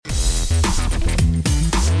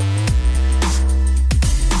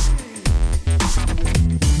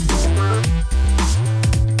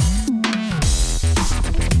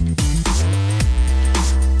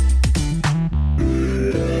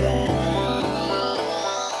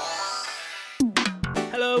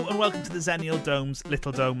welcome to the Zennial Dome's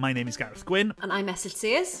Little Dome. My name is Gareth Gwynn. And I'm Message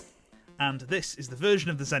Sears. And this is the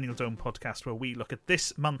version of the Zennial Dome podcast where we look at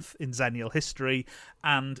this month in Zennial history.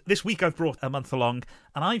 And this week I've brought a month along,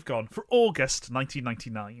 and I've gone for August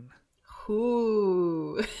 1999.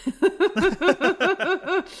 Ooh.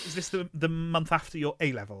 Is this the month after your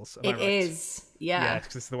A-levels? It is, yeah. Yeah,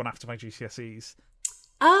 because this is the one after my GCSEs.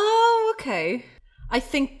 Oh, okay. I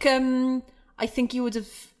think you would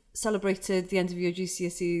have celebrated the end of your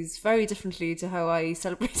GCSEs very differently to how I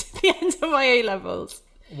celebrated the end of my A-levels.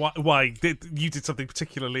 Why? You did something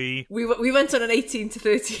particularly... We went on an 18 to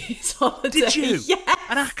 30s holiday. Did you? Yeah.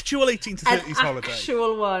 An actual 18 to 30s holiday? An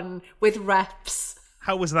actual one with reps.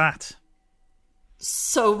 How was that?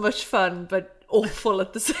 So much fun, but awful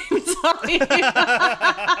at the same time.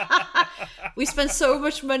 We spent so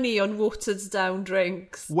much money on watered down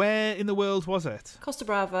drinks. Where in the world was it? Costa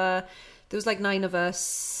Brava. There was like 9 of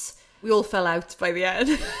us. We all fell out by the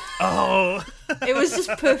end. Oh. It was just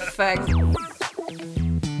perfect.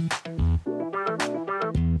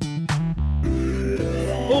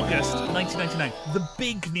 August 1999. The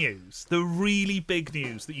big news, the really big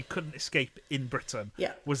news that you couldn't escape in Britain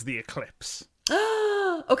was the eclipse.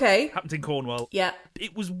 Okay. Happened in Cornwall. Yeah.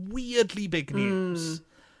 It was weirdly big news.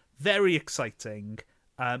 Very exciting.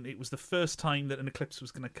 It was the first time that an eclipse was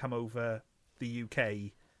going to come over the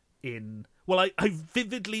UK in... Well, I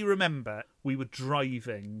vividly remember we were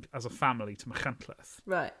driving as a family to Machynlleth.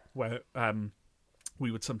 Right. Where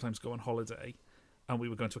we would sometimes go on holiday, and we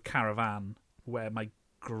were going to a caravan where my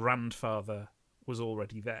grandfather was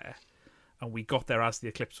already there, and we got there as the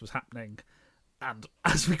eclipse was happening. And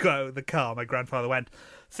as we got out of the car, my grandfather went,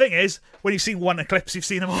 "Thing is, when you've seen one eclipse, you've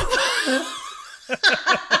seen them all."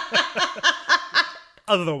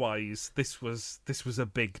 Otherwise, this was a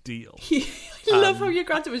big deal. I love how your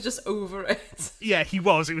granddad was just over it. Yeah, he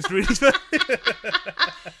was. It was really fun.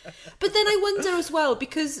 But then I wonder as well,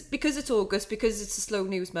 because it's August, because it's a slow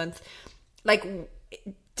news month, like,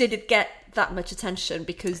 did it get that much attention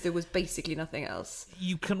because there was basically nothing else?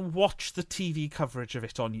 You can watch the TV coverage of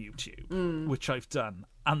it on YouTube, which I've done.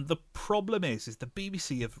 And the problem is the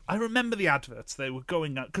BBC I remember the adverts, they were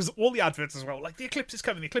going out, because all the adverts as well, like, the eclipse is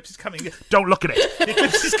coming, don't look at it. The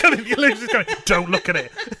eclipse is coming, don't look at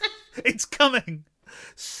it. It's coming.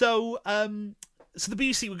 So the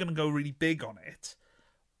BBC were going to go really big on it.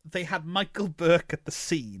 They had Michael Burke at the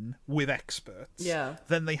scene with experts. Yeah.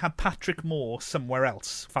 Then they had Patrick Moore somewhere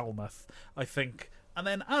else, Falmouth, I think. And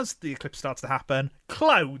then as the eclipse starts to happen,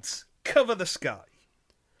 clouds cover the sky.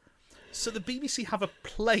 So the BBC have a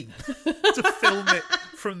plane to film it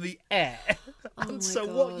from the air. And so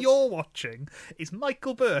God. what you're watching is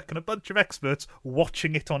Michael Burke and a bunch of experts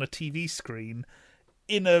watching it on a TV screen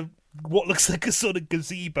in what looks like a sort of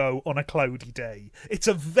gazebo on a cloudy day. It's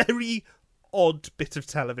a very odd bit of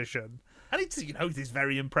television, and it is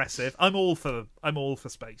very impressive. I'm all for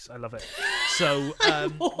space. I love it. So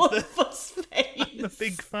I'm all for space. I'm a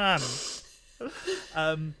big fan.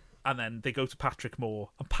 And then they go to Patrick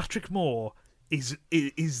Moore, and Patrick Moore gives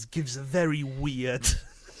a very weird.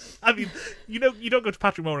 I mean, you don't go to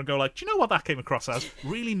Patrick Moore and go like, "Do you know what that came across as?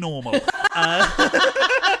 Really normal."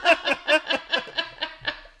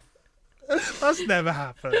 That's never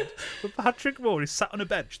happened. But Patrick Moore is sat on a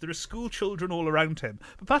bench. There are school children all around him.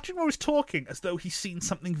 But Patrick Moore is talking as though he's seen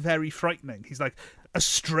something very frightening. He's like, a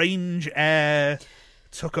strange air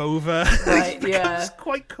took over. Right, He yeah. becomes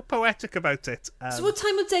quite poetic about it. So what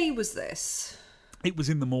time of day was this? It was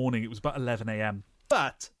in the morning. It was about 11 a.m.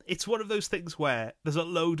 But it's one of those things where there's a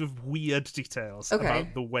load of weird details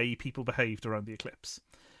about the way people behaved around the eclipse.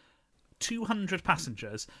 200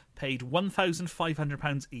 passengers paid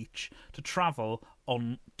 £1,500 each to travel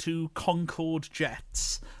on 2 Concorde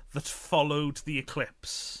jets that followed the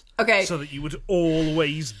eclipse. Okay. So that you would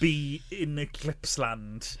always be in eclipse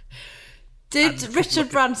land. Did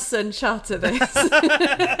Richard Branson charter this?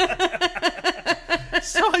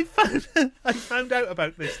 So I found out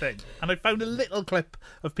about this thing, and I found a little clip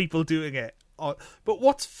of people doing it. But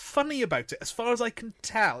what's funny about it, as far as I can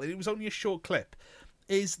tell, and it was only a short clip,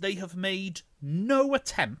 is they have made no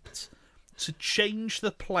attempt to change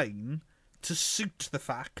the plane to suit the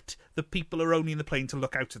fact that people are only in the plane to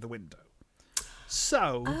look out of the window.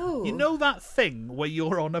 So, you know that thing where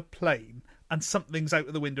you're on a plane and something's out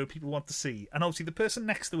of the window people want to see, and obviously the person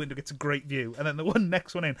next to the window gets a great view, and then the one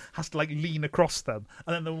next one in has to lean across them,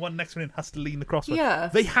 and then the one next one in has to lean across them. Yeah.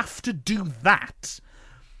 They have to do that.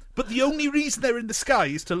 But the only reason they're in the sky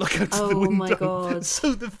is to look out of the window. Oh my God.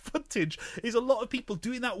 So the footage is a lot of people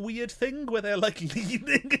doing that weird thing where they're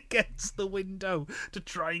leaning against the window to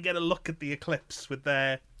try and get a look at the eclipse with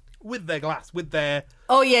their with their glass, with their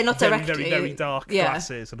Oh yeah, not very, directly. very, very dark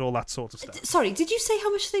glasses and all that sort of stuff. Sorry, did you say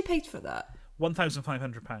how much they paid for that?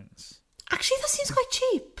 £1,500. Actually, that seems quite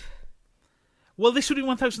cheap. Well, this would be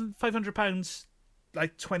 £1,500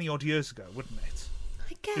 like 20 odd years ago, wouldn't it?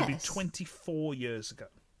 I guess. It would be 24 years ago.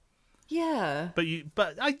 Yeah. But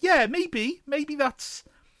maybe that's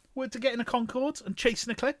worth to get in a Concorde and chase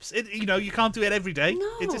an eclipse. You can't do it every day.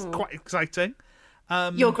 No. It is quite exciting.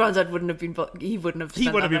 Your granddad wouldn't have been. He wouldn't have. He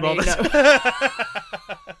wouldn't have been bothered. No.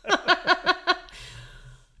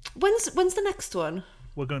 When's the next one?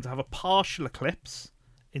 We're going to have a partial eclipse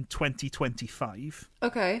in 2025.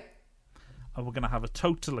 Okay. And we're going to have a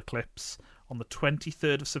total eclipse on the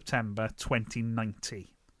 23rd of September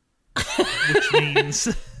 2090. Which means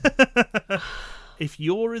if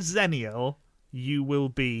you're a Xennial, you will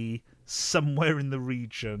be somewhere in the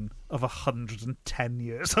region of 110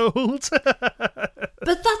 years old.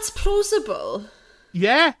 But that's plausible.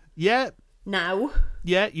 Yeah. Now.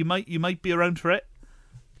 Yeah, you might be around for it.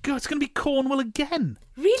 God, it's going to be Cornwall again.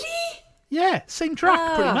 Really? Yeah, same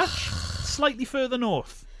track, pretty much. Slightly further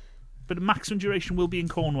north. But the maximum duration will be in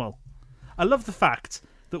Cornwall. I love the fact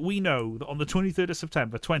that we know that on the 23rd of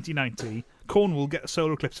September 2090, Cornwall get a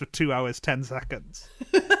solar eclipse for 2 hours, 10 seconds.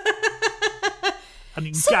 And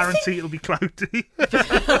you can guarantee it'll be cloudy.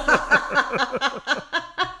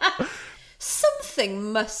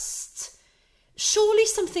 Surely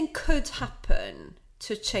something could happen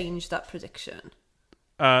to change that prediction.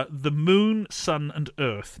 The moon, sun and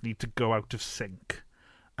earth need to go out of sync.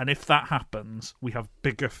 And if that happens, we have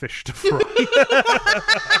bigger fish to fry.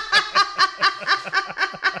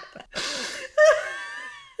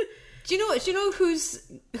 Do you know who's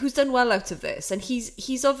done well out of this? And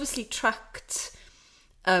he's obviously tracked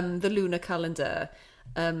the lunar calendar.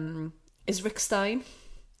 Is Rick Stein?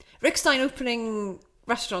 Rick Stein opening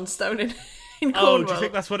restaurants down in Cornwall. Oh, do you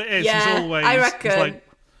think that's what it is? Yeah, He's always, I reckon. He's like,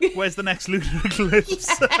 where's the next lunar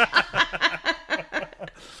eclipse?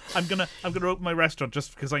 I'm gonna open my restaurant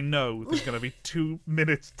just because I know there's gonna be 2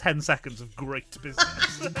 minutes, 10 seconds of great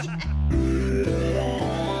business.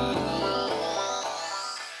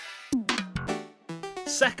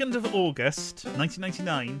 2nd of August,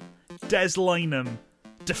 1999, Des Lynham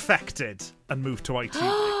defected and moved to ITV.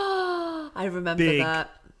 I remember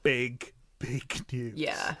that. Big news.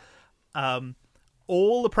 Yeah.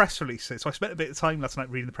 All the press releases. So I spent a bit of time last night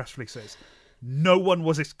reading the press releases. No one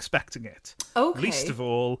was expecting it. Okay. Least of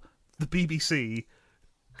all, the BBC,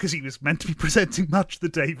 because he was meant to be presenting Match of the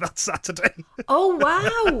Day that Saturday. Oh,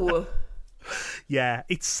 wow. Yeah,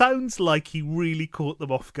 it sounds like he really caught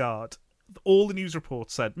them off guard. All the news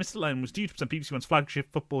reports said Mr. Lynham was due to present BBC One's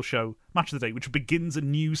flagship football show, Match of the Day, which begins a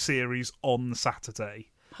new series on Saturday.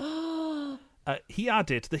 He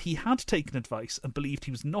added that he had taken advice and believed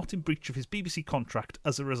he was not in breach of his BBC contract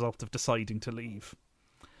as a result of deciding to leave.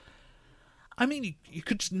 I mean, you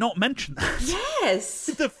could just not mention that. Yes.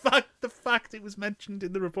 the fact it was mentioned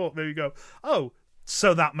in the report, there you go. Oh,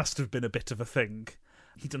 so that must have been a bit of a thing.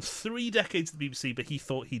 He'd done 3 decades at the BBC, but he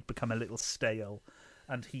thought he'd become a little stale.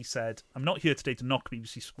 And he said, I'm not here today to knock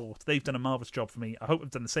BBC Sport. They've done a marvellous job for me. I hope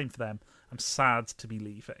I've done the same for them. I'm sad to be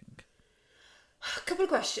leaving. A couple of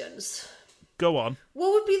questions. Go on.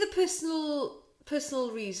 What would be the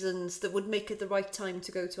personal reasons that would make it the right time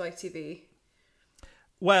to go to ITV?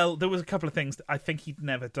 Well, there was a couple of things that I think he'd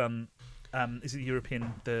never done. Is it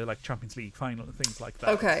the Champions League final and things like that?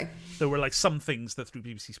 Okay. There were some things that through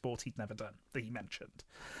BBC Sport he'd never done that he mentioned.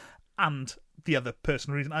 And the other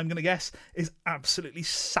personal reason I'm going to guess is absolutely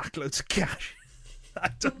sackloads of cash.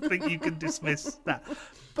 I don't think you can dismiss that.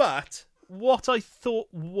 But what I thought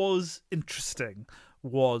was interesting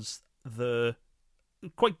was the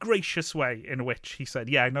quite gracious way in which he said,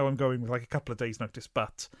 yeah, I know I'm going with a couple of days' notice,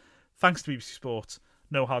 but thanks to BBC Sport,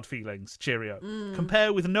 no hard feelings, cheerio.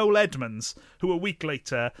 Compare with Noel Edmonds, who a week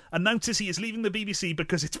later announces he is leaving the BBC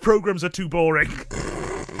because its programmes are too boring.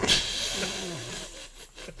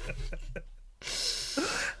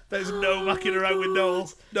 There's no mucking around with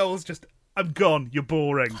Noel. Noel's just, I'm gone, you're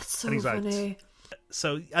boring. That's so and he's funny. out.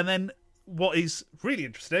 So, and then what is really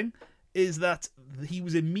interesting is that he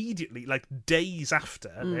was immediately, days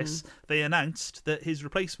after this, they announced that his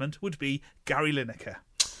replacement would be Gary Lineker,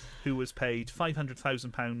 who was paid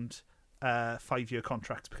 £500,000 5-year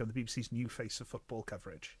contract to become the BBC's new face of football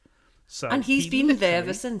coverage. So and he's been there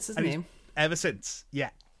ever since, hasn't he? Ever since, yeah.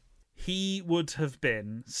 He would have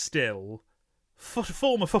been still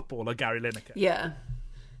former footballer Gary Lineker. Yeah.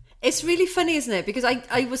 It's really funny, isn't it? Because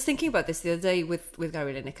I was thinking about this the other day with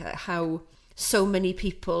Gary Lineker, how so many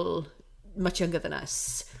people much younger than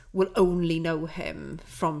us will only know him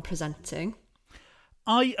from presenting.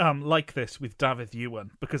 I am like this with David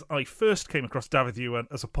Ewan because I first came across David Ewan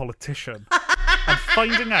as a politician and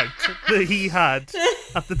finding out that he had,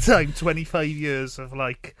 at the time, 25 years of,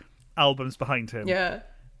 like, albums behind him. Yeah.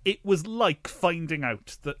 It was like finding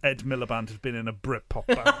out that Ed Miliband had been in a Britpop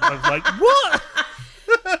band. I was like,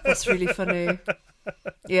 what? That's really funny.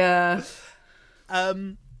 Yeah.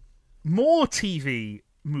 More TV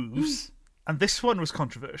moves, and this one was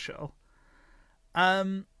controversial.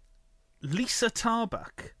 Lisa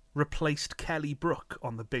Tarbuck replaced Kelly Brook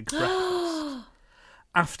on The Big Breakfast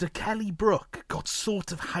after Kelly Brook got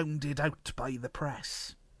sort of hounded out by the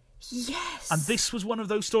press. Yes. And this was one of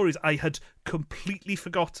those stories I had completely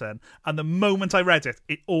forgotten, and the moment I read it,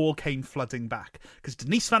 it all came flooding back. Because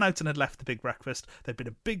Denise Van Outen had left The Big Breakfast, there'd been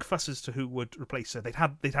a big fuss as to who would replace her. They'd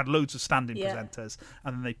had loads of stand-in presenters,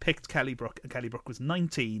 and then they picked Kelly Brook, and Kelly Brook was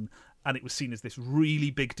 19, and it was seen as this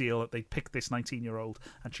really big deal that they'd picked this 19-year-old,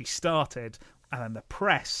 and she started, and then the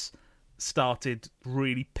press started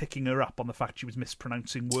really picking her up on the fact she was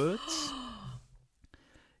mispronouncing words.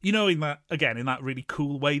 You know, in that really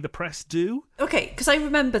cool way the press do. Okay, because I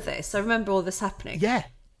remember this. I remember all this happening. Yeah.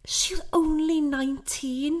 She was only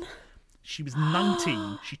 19. She was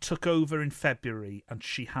 19. She took over in February and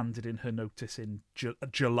she handed in her notice in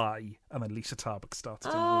July. And then Lisa Tarbuck started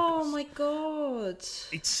in August. Oh, my God.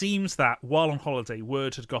 It seems that while on holiday,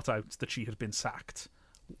 word had got out that she had been sacked.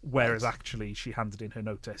 Whereas actually she handed in her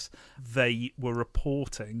notice. They were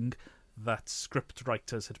reporting that script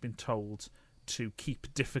writers had been told to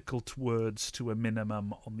keep difficult words to a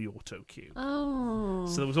minimum on the auto cue. Oh.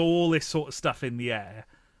 So there was all this sort of stuff in the air,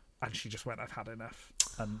 and she just went, I've had enough,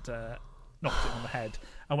 and knocked it on the head.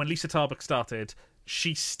 And when Lisa Tarbuck started,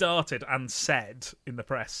 she started and said in the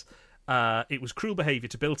press, it was cruel behaviour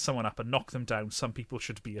to build someone up and knock them down. Some people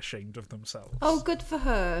should be ashamed of themselves. Oh, good for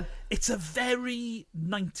her. It's a very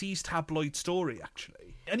 90s tabloid story,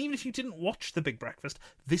 actually. And even if you didn't watch The Big Breakfast,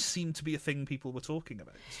 this seemed to be a thing people were talking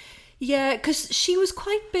about. Yeah, because she was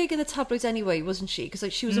quite big in the tabloids anyway, wasn't she?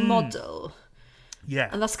 Because she was a model. Yeah.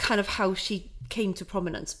 And that's kind of how she came to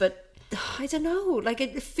prominence. But I don't know, like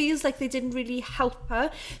it feels like they didn't really help her.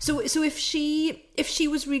 So if she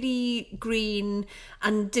was really green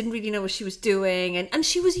and didn't really know what she was doing, and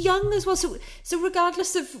she was young as well. So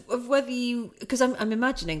regardless of whether you, because I'm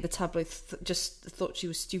imagining the tabloids just thought she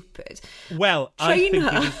was stupid. Well, Train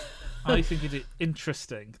her. I think it is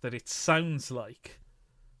interesting that it sounds like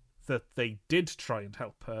that they did try and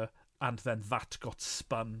help her, and then that got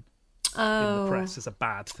spun in the press as a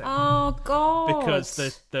bad thing. Oh, God.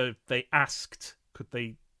 Because they asked, could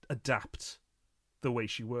they adapt the way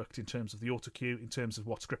she worked in terms of the autocue, in terms of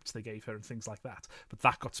what scripts they gave her and things like that. But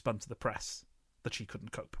that got spun to the press that she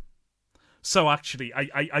couldn't cope. So actually,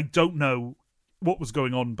 I don't know what was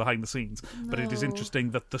going on behind the scenes, but it is interesting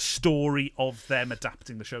that the story of them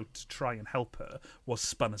adapting the show to try and help her was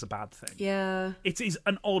spun as a bad thing. Yeah. It is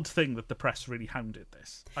an odd thing that the press really hounded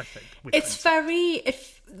this, I think.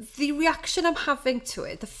 The reaction I'm having to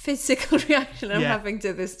it, the physical reaction I'm having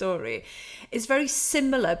to this story, is very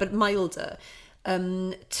similar but milder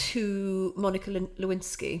to Monica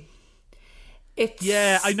Lewinsky. It's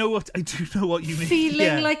I do know what you mean.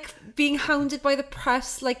 Feeling like being hounded by the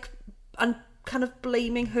press, and kind of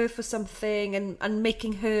blaming her for something and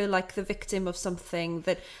making her like the victim of something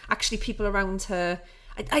that actually people around her,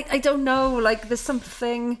 I don't know, like there's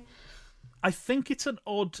something. I think it's an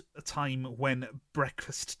odd time when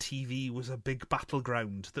breakfast TV was a big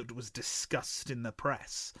battleground that was discussed in the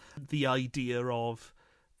press. The idea of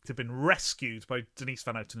it had been rescued by Denise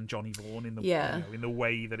Van Outen and Johnny Vaughan in the in the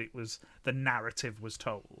way that it was, the narrative was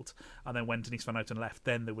told. And then when Denise Van Outen left,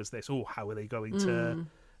 then there was this, how are they going to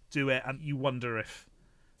do it? And you wonder if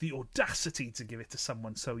the audacity to give it to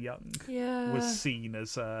someone so young was seen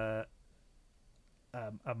as a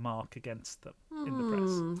mark against them in the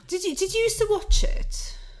press. Did you used to watch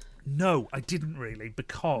it? No, I didn't really,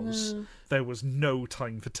 because there was no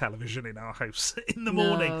time for television in our house in the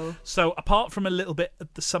morning. So apart from a little bit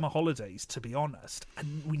at the summer holidays, to be honest,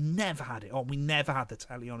 and we never had it on. We never had the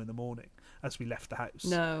telly on in the morning as we left the house.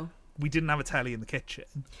 No. We didn't have a telly in the kitchen.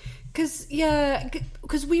 Because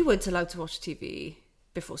we weren't allowed to watch TV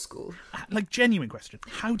before school. Like, genuine question.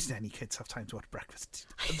 How did any kids have time to watch breakfast?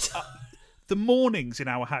 The mornings in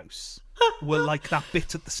our house were like that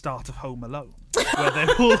bit at the start of Home Alone, where they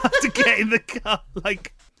all have to get in the car.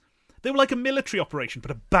 Like, they were like a military operation,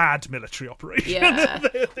 but a bad military operation. Yeah.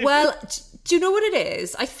 Well, do you know what it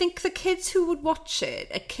is? I think the kids who would watch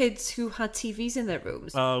it are kids who had TVs in their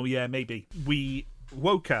rooms. Oh, yeah, maybe. We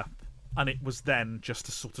woke up, and it was then just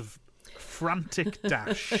a sort of frantic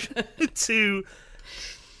dash to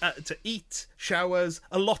eat, showers,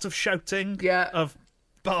 a lot of shouting of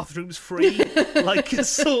bathrooms free, like a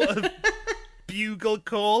sort of bugle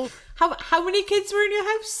call. How many kids were in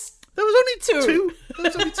your house? There was only two.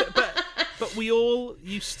 But we all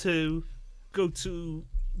used to go to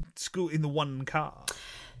school in the one car.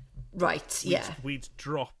 Right, We'd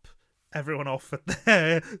drop everyone off at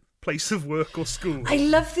their place of work or school. I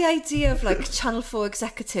love the idea of like Channel 4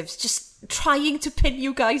 executives just trying to pin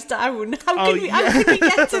you guys down. How can we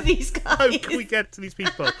get to these guys? How can we get to these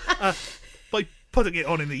people? By putting it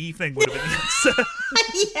on in the evening would have been the answer.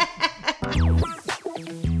 Yeah.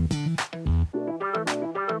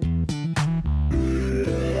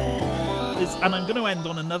 And I'm going to end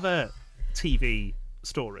on another TV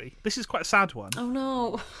story. This is quite a sad one. Oh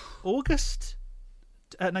no. August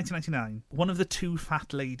 1999, one of the two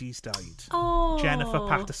fat ladies died. Oh. Jennifer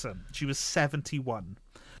Patterson. She was 71.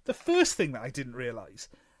 The first thing that I didn't realise,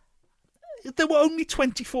 there were only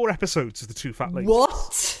 24 episodes of the two fat ladies.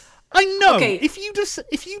 What? I know. Okay. If you just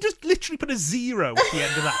literally put a 0 at the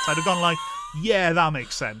end of that, I'd have gone like, yeah, that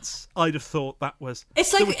makes sense. I'd have thought that was.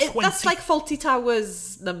 It's like that's like Faulty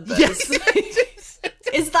Towers numbers. Yes.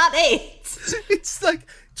 Is that it? It's like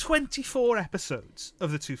 24 episodes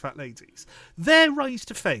of the two fat ladies. Their rise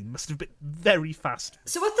to fame must have been very fast.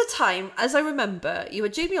 So at the time, as I remember, you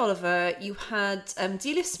had Jamie Oliver, you had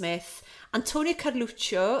Delia Smith, Antonia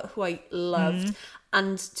Carluccio, who I loved,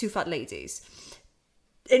 and two fat ladies.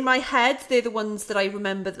 In my head, they're the ones that I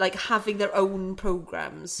remember like having their own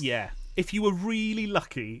programmes. Yeah. If you were really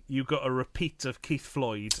lucky, you got a repeat of Keith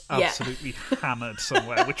Floyd absolutely hammered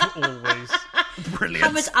somewhere, which were always brilliant.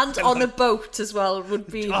 Hammered and on a boat as well would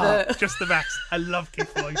be just the best. I love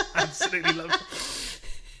Keith Floyd. Absolutely love it.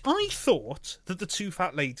 I thought that the two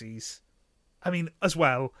fat ladies, I mean, as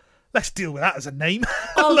well, let's deal with that as a name.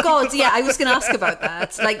 Oh, like, God, yeah, I was going to ask about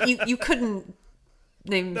that. Like, you couldn't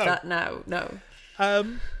name that now, no.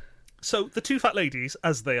 So the two fat ladies,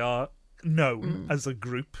 as they are known as a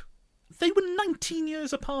group, they were 19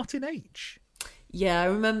 years apart in age. Yeah, I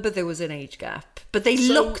remember there was an age gap, but they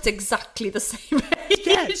looked exactly the same age.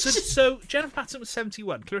 Yeah, so Jennifer Patterson was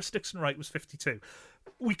 71, Clarissa Dixon Wright was 52.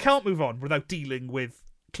 We can't move on without dealing with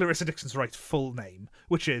Clarissa Dixon Wright's full name,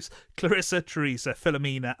 which is Clarissa, Teresa,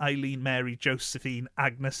 Philomena, Eileen, Mary, Josephine,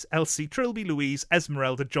 Agnes, Elsie, Trilby, Louise,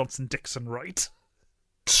 Esmeralda, Johnson, Dixon Wright.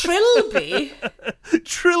 Trilby?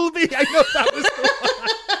 Trilby, I know that was the one.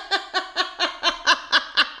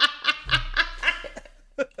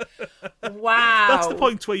 Wow. That's the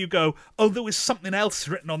point where you go, oh, there was something else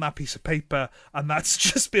written on that piece of paper, and that's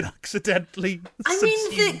just been accidentally. I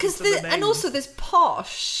mean, because and also there's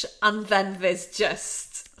posh, and then there's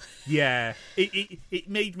just. Yeah, it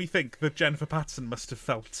made me think that Jennifer Patterson must have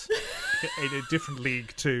felt in a different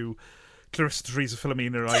league to Clarissa, Teresa,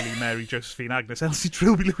 Philomena, Eileen, Mary, Josephine, Agnes, Elsie,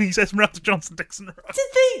 Trilby, Louise, Esmeralda, Johnson, Dixon. Wright.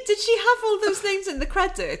 Did she have all those names in the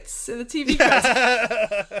credits, in the TV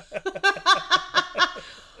credits?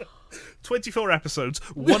 24 episodes,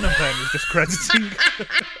 one of them is just crediting.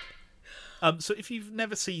 So if you've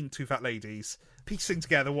never seen Two Fat Ladies, piecing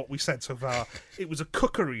together what we said so far, it was a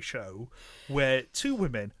cookery show where two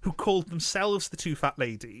women who called themselves the Two Fat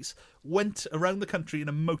Ladies went around the country in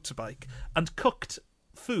a motorbike and cooked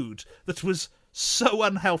food that was so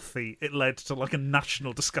unhealthy it led to like a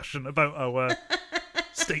national discussion about our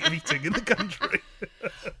state of eating in the country.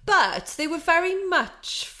 But they were very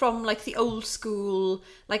much from like the old school,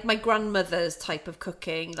 like my grandmother's type of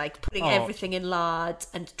cooking, like putting everything in lard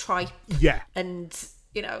and tripe, and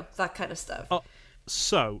you know, that kind of stuff.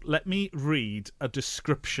 So let me read a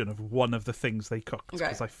description of one of the things they cooked,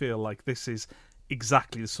 because I feel like this is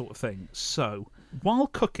exactly the sort of thing. So while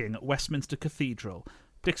cooking at Westminster Cathedral,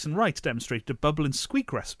 Dixon Wright demonstrated a bubble and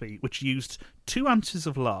squeak recipe which used 2 ounces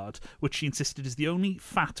of lard, which she insisted is the only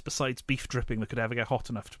fat besides beef dripping that could ever get hot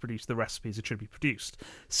enough to produce the recipe as it should be produced.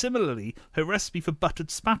 Similarly, her recipe for buttered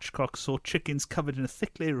spatchcock saw chickens covered in a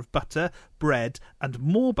thick layer of butter, bread, and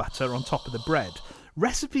more butter on top of the bread.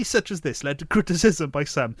 Recipes such as this led to criticism by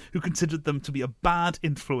some who considered them to be a bad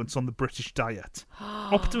influence on the British diet.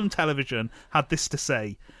 Optimum Television had this to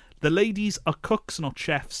say: "The ladies are cooks, not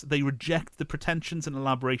chefs. They reject the pretensions and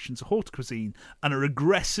elaborations of haute cuisine and are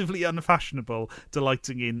aggressively unfashionable,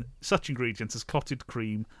 delighting in such ingredients as clotted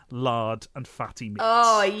cream, lard, and fatty meats."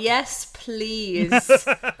 Oh, yes, please.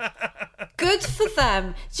 Good for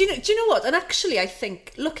them. Do you know what? And actually, I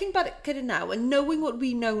think, looking back at it now and knowing what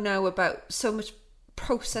we know now about so much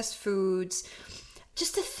processed foods,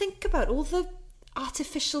 just to think about all the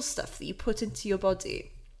artificial stuff that you put into your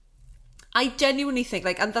body, I genuinely think,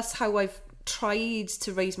 like, and that's how I've tried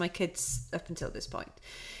to raise my kids up until this point,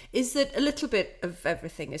 is that a little bit of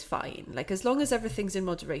everything is fine. Like, as long as everything's in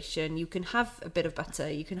moderation, you can have a bit of butter,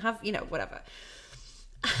 you can have, you know, whatever.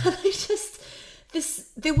 And I just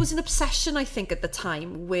there was an obsession, I think, at the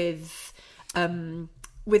time with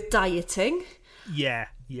dieting. Yeah.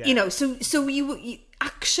 You know, so you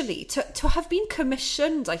actually to have been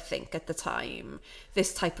commissioned, I think, at the time,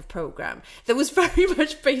 this type of program that was very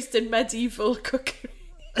much based in medieval cookery.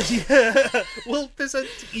 Yeah. Well,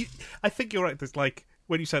 I think you're right. There's like,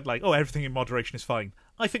 when you said like, oh, everything in moderation is fine.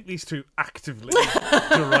 I think these two actively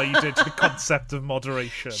derided the concept of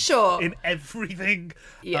moderation. Sure. In everything.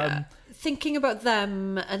 Yeah. Thinking about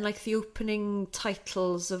them and like the opening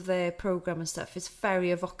titles of their program and stuff is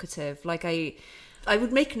very evocative. Like I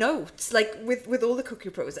would make notes, like with all the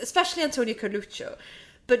cookery programs, especially Antonio Carluccio,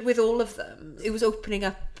 but with all of them, it was opening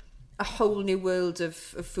up a whole new world of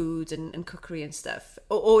food and cookery and stuff.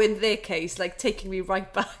 Or in their case, like taking me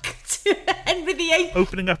right back to Henry VIII.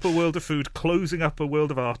 Opening up a world of food, closing up a world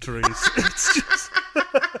of arteries. It's just...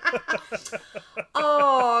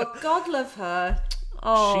 Oh, God love her.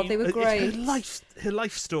 Oh, they were great. Her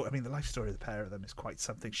life story, I mean, the life story of the pair of them is quite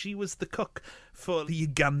something. She was the cook for the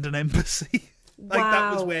Ugandan embassy. Like,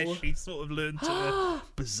 that was where she sort of learned to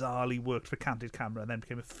bizarrely worked for Candid Camera and then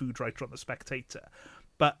became a food writer on The Spectator.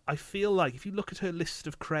 But I feel like if you look at her list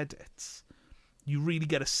of credits, you really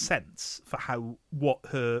get a sense for what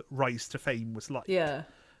her rise to fame was like. Yeah.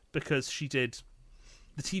 Because she did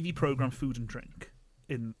the TV programme Food and Drink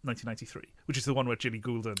in 1993, which is the one where Jilly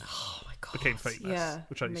Goulden became famous. Yeah,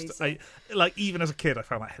 which I used to, like, even as a kid, I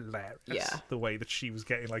found that hilarious. Yeah. The way that she was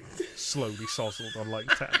getting like slowly sozzled on like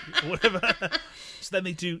telly or whatever. So then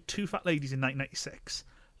they do Two Fat Ladies in 1996.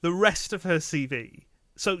 The rest of her CV.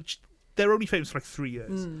 So they're only famous for like 3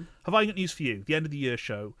 years. Have I Got News for You? The End of the Year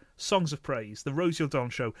Show, Songs of Praise, The Rosie O'Donnell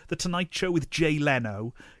Show, The Tonight Show with Jay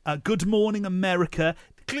Leno, Good Morning America.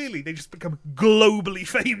 Clearly, they just become globally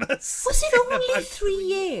famous. Was it only 3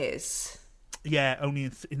 years? Yeah,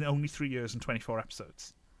 in only 3 years and 24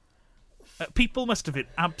 episodes. People must have been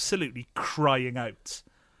absolutely crying out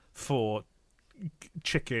for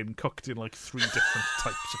chicken cooked in like 3 different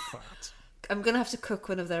types of fat. I'm going to have to cook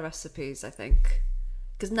one of their recipes, I think.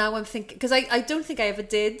 Because now I'm thinking... Because I don't think I ever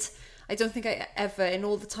did. I don't think I ever, in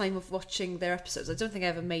all the time of watching their episodes, I don't think I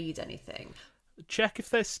ever made anything. Check if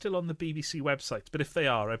they're still on the BBC website, but if they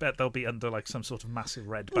are, I bet they'll be under like some sort of massive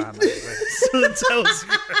red banner that tells you.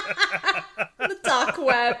 The dark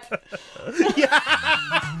web.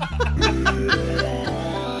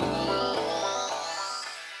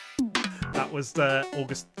 That was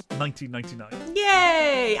August 1999.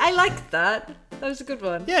 Yay! I liked that. That was a good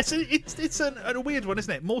one. Yes, it's a weird one,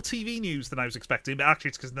 isn't it? More TV news than I was expecting, but actually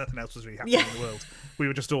it's because nothing else was really happening in the world. We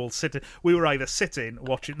were just all sitting. We were either sitting,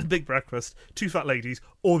 watching The Big Breakfast, Two Fat Ladies,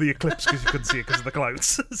 or the eclipse because you couldn't see it because of the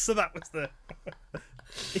clouds. So that was the...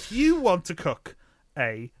 If you want to cook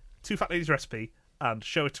a Two Fat Ladies recipe and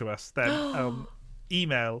show it to us, then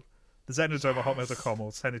email thezenodome@hotmail.com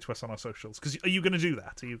or send it to us on our socials. Because are you going to do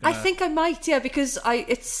that? Are you gonna... I think I might, yeah, because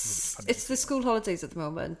it's the school holidays at the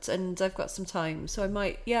moment, and I've got some time, so I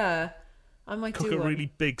might do cook a one.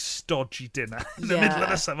 really big stodgy dinner in the middle of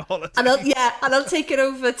the summer holiday. And I'll take it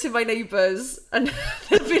over to my neighbours, and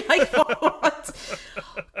they'll be like, "What?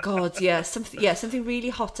 God, yeah, something really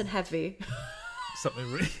hot and heavy."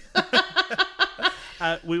 Something really.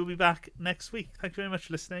 We will be back next week. Thank you very much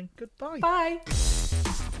for listening. Goodbye. Bye.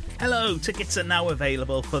 Hello, tickets are now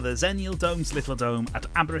available for the Zenial Dome's Little Dome at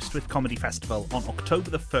Aberystwyth Comedy Festival on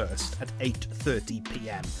October the 1st at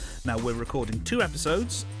 8:30pm. Now, we're recording 2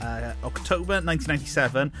 episodes, October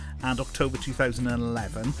 1997 and October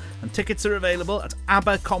 2011, and tickets are available at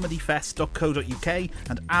abercomedyfest.co.uk,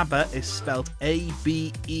 and ABBA is spelled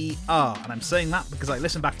A-B-E-R, and I'm saying that because I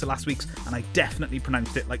listened back to last week's and I definitely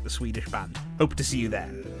pronounced it like the Swedish band. Hope to see you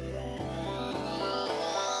there.